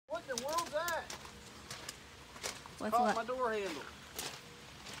What's Caught what? my door handle.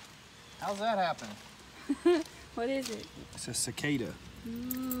 How's that happen? What is it? It's a cicada.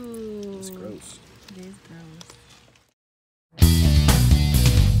 Ooh. It's gross. It is gross.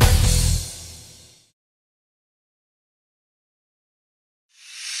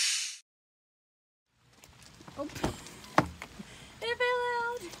 Oh. It fell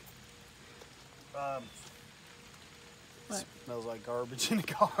out. What? Smells like garbage in the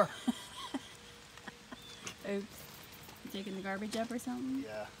car. Oops. You taking the garbage up or something?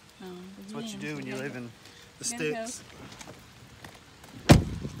 Yeah. Oh, That's what you do when you live in the sticks.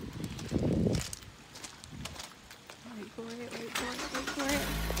 Wait for it, wait for it, wait for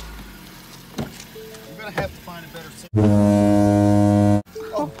it. You're gonna have to find a better system.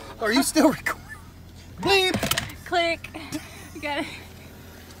 Oh, are you still recording? Bleep! Click. You gotta.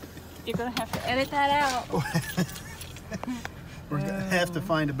 You're gonna have to edit that out. We're gonna have to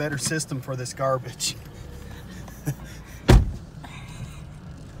find a better system for this garbage.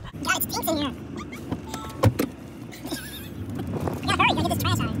 God, it stinks in here. You gotta hurry, you gotta get this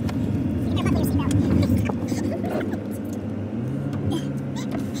trash out. You gotta buckle your seatbelt.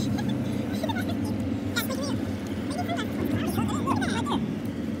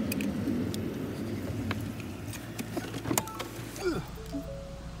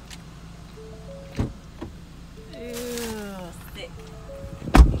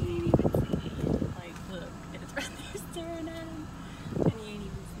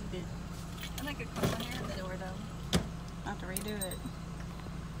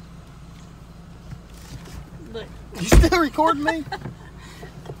 Look. You still recording me?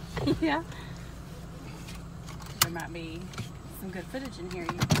 Yeah. There might be some good footage in here you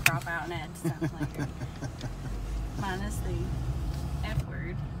can crop out and add something later. Minus the F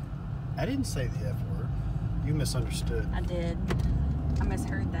word. I didn't say the F word. You misunderstood. I did. I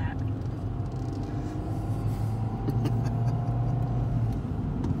misheard that.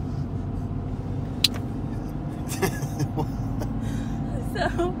 So,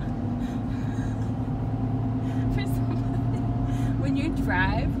 for somebody, when you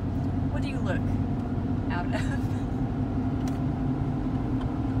drive, what do you look out of?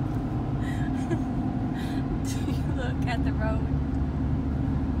 Do you look at the road?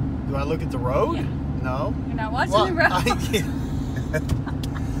 Do I look at the road? Yeah. No. You're not watching the road?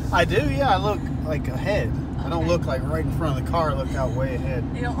 I do, yeah. I look like ahead. Okay. I don't look like right in front of the car. I look out way ahead.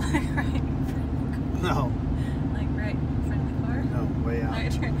 You don't look right in front of the car? No. Like right in front of the car? No, way out.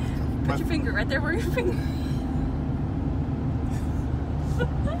 Put your finger right there where your finger.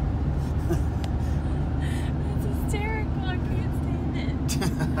 That's hysterical. I can't stand it.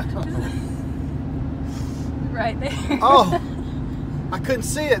 I don't know. Right there. Oh, I couldn't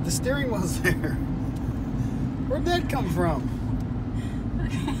see it. The steering wheel's there. Where'd that come from?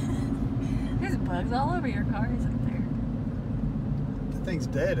 There's bugs all over your car, isn't there? That thing's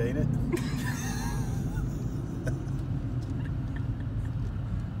dead, ain't it?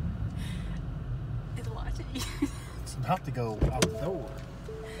 It's watching you. It's about to go out the door.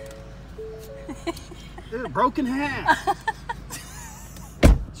 It broke in half.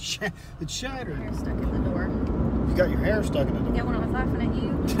 It's shattered. Hair stuck in the door. You got your hair stuck in the door. Yeah, when I was laughing at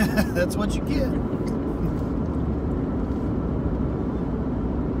you. That's what you get.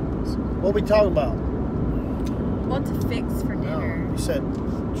 What we talking about? What to fix for dinner? You said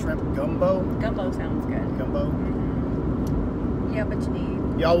shrimp gumbo? Gumbo sounds good. Gumbo? Mm-hmm. Yeah, but you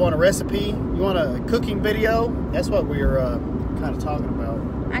need... Y'all want a recipe? You want a cooking video? That's what we're kind of talking about.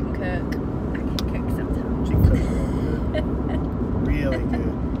 I can cook. I can cook sometimes. She cooks good. Really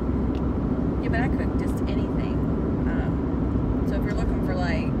good. Yeah, but I cook just anything. So if you're looking for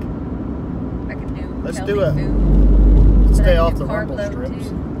like I can do Let's healthy do a food, stay but I off can the do carb rumble load strips.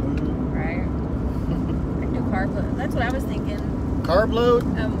 too, right? I can do carb load. That's what I was thinking. Carb load?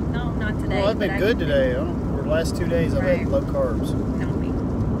 No, not today. Oh, I've been good today. For the last 2 days, I've had low carbs. Help me.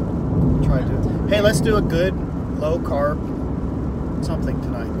 Try to. Hey, let's do a good low carb something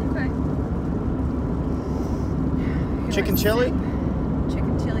tonight. Okay. Chicken chili?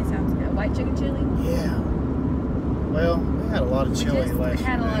 Chicken chili sounds good. White chicken chili? Yeah. Well, we had a lot of chili last year. We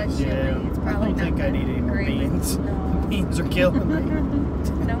had a lot of chili. Yeah. It's I probably don't think I need any more beans. No. Beans are killing me.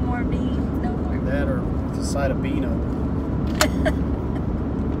 No more beans. No more beans. That or a side of Beano.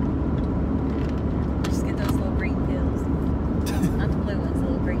 Just get those little green pills. Not the blue ones, the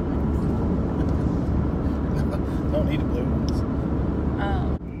little green ones. Don't need the blue ones.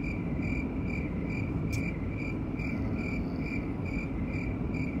 Oh.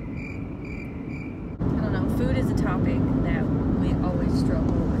 I don't know. Food is a topic that we always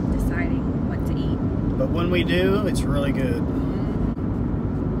struggle with deciding what to eat. But when we do, it's really good. Mm-hmm.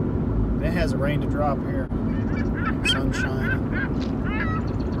 It hasn't rained a drop here. Sun shining.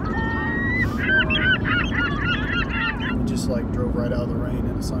 We just like drove right out of the rain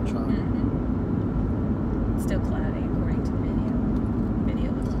in the sunshine. It's still cloudy according to the video.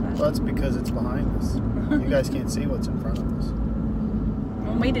 Video was cloudy. Well, that's because it's behind us. You guys can't see what's in front of us.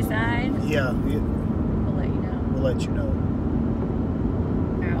 When we decide, Yeah, we'll let you know. we'll let you know.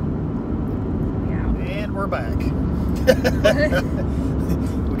 Out. We out. And we're back.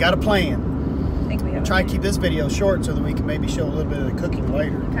 We got a plan. I think we have Try and keep this video short so that we can maybe show a little bit of the cooking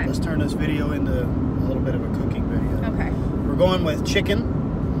later. Okay. Let's turn this video into a little bit of a cooking video. Okay. We're going with chicken,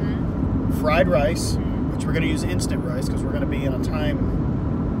 fried rice, which we're going to use instant rice because we're going to be in a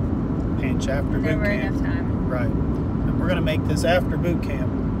time pinch after boot Never camp. enough time. Right. And we're going to make this after boot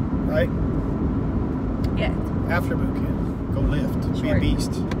camp, right? Yeah. After boot camp. Go lift. Be a Short.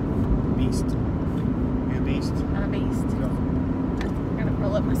 beast. Beast. Be a beast. I'm a beast. Go. I'm gonna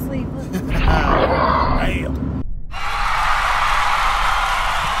roll up my sleeve. Look. Damn.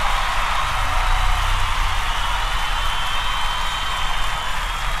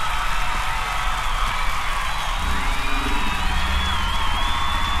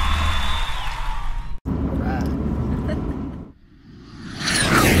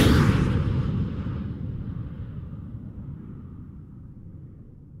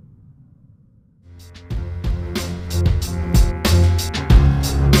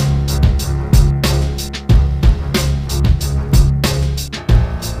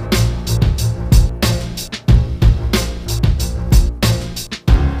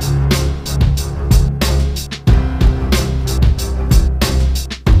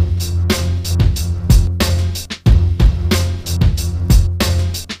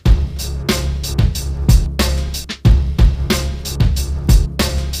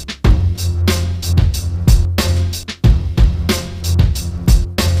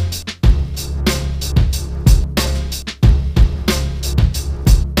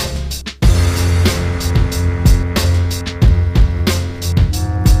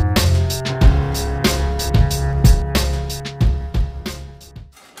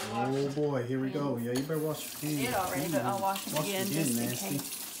 Here we go. Yeah, you better wash your hands. Did already, but I'll wash them again just in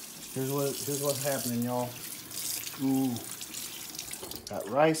case. Here's what's happening, y'all. Ooh, got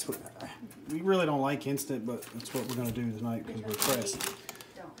rice. We really don't like instant, but that's what we're gonna do tonight because we're pressed.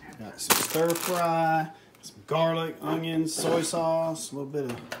 Got some stir fry, some garlic, onions, soy sauce, a little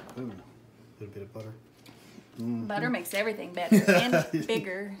bit of butter. Butter makes everything better and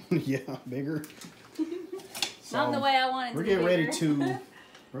bigger. Yeah, bigger. Not in the way I want it to We're be getting ready bigger. to.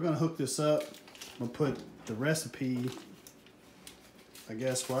 We're gonna hook this up. We'll put the recipe, I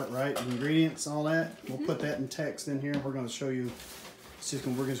guess, right? Ingredients, all that. We'll put that in text in here. We're gonna show you.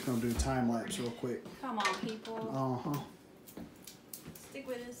 We're just gonna do time lapse real quick. Come on, people. Stick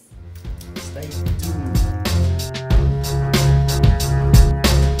with us. Stay tuned.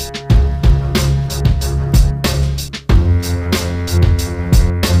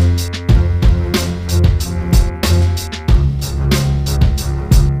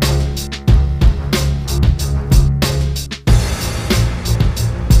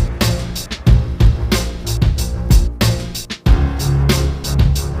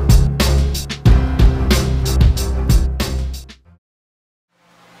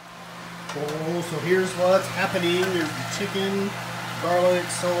 So here's what's happening. There's the chicken, garlic,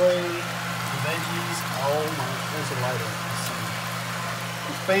 soy, the veggies. Oh my, there's a light up.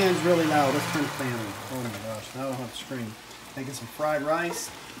 The fan's really loud. Let's turn the fan on. Oh my gosh, now I don't have to scream. Making some fried rice.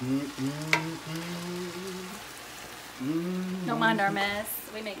 Don't mind our mess.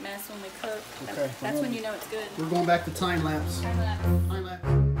 We make mess when we cook. Okay, That's when you know it's good. We're going back to time lapse. Time lapse. Time lapse.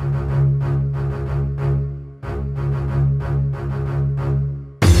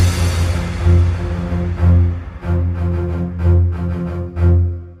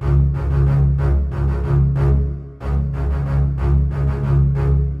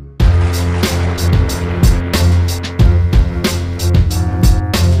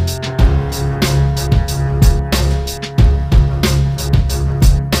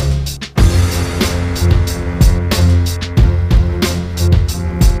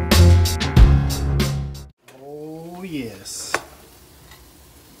 Yes.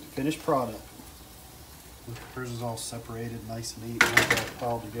 Finished product. Hers is all separated, nice and neat, not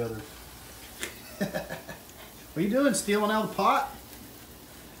all piled together. What are you doing? Stealing out of the pot?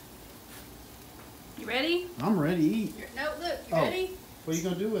 You ready? I'm ready to eat. No, look. You ready? What are you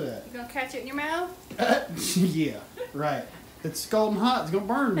gonna do with that? You gonna catch it in your mouth? Yeah, right. It's scalding hot. It's gonna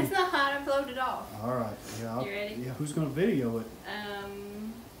burn me. It's not hot. I floated off. All right. Yeah. You ready? Yeah. Who's gonna video it?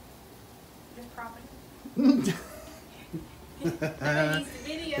 Just prop it.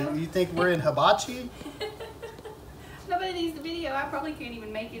 You think we're in hibachi? needs the video. I probably can't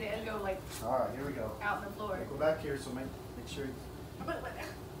even make it and go like All right, here we go. out on the floor. Go back here, so make sure. I'm gonna put it there.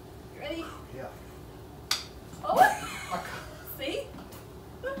 You ready? Yeah. Oh! See?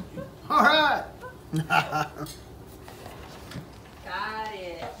 All right. Got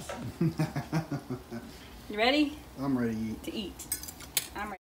it. You ready? I'm ready to eat. To eat. I'm ready.